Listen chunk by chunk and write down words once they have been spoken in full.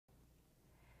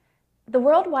The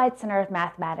Worldwide Center of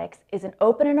Mathematics is an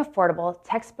open and affordable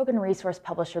textbook and resource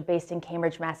publisher based in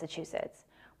Cambridge, Massachusetts.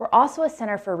 We're also a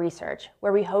center for research,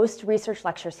 where we host research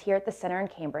lectures here at the center in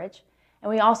Cambridge, and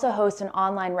we also host an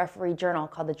online referee journal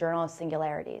called the Journal of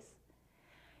Singularities.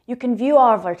 You can view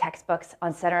all of our textbooks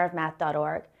on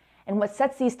centerofmath.org, and what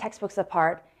sets these textbooks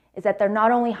apart is that they're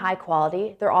not only high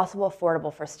quality, they're also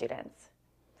affordable for students.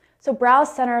 So browse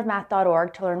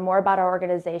centerofmath.org to learn more about our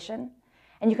organization,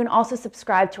 and you can also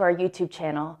subscribe to our YouTube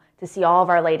channel to see all of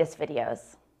our latest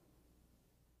videos.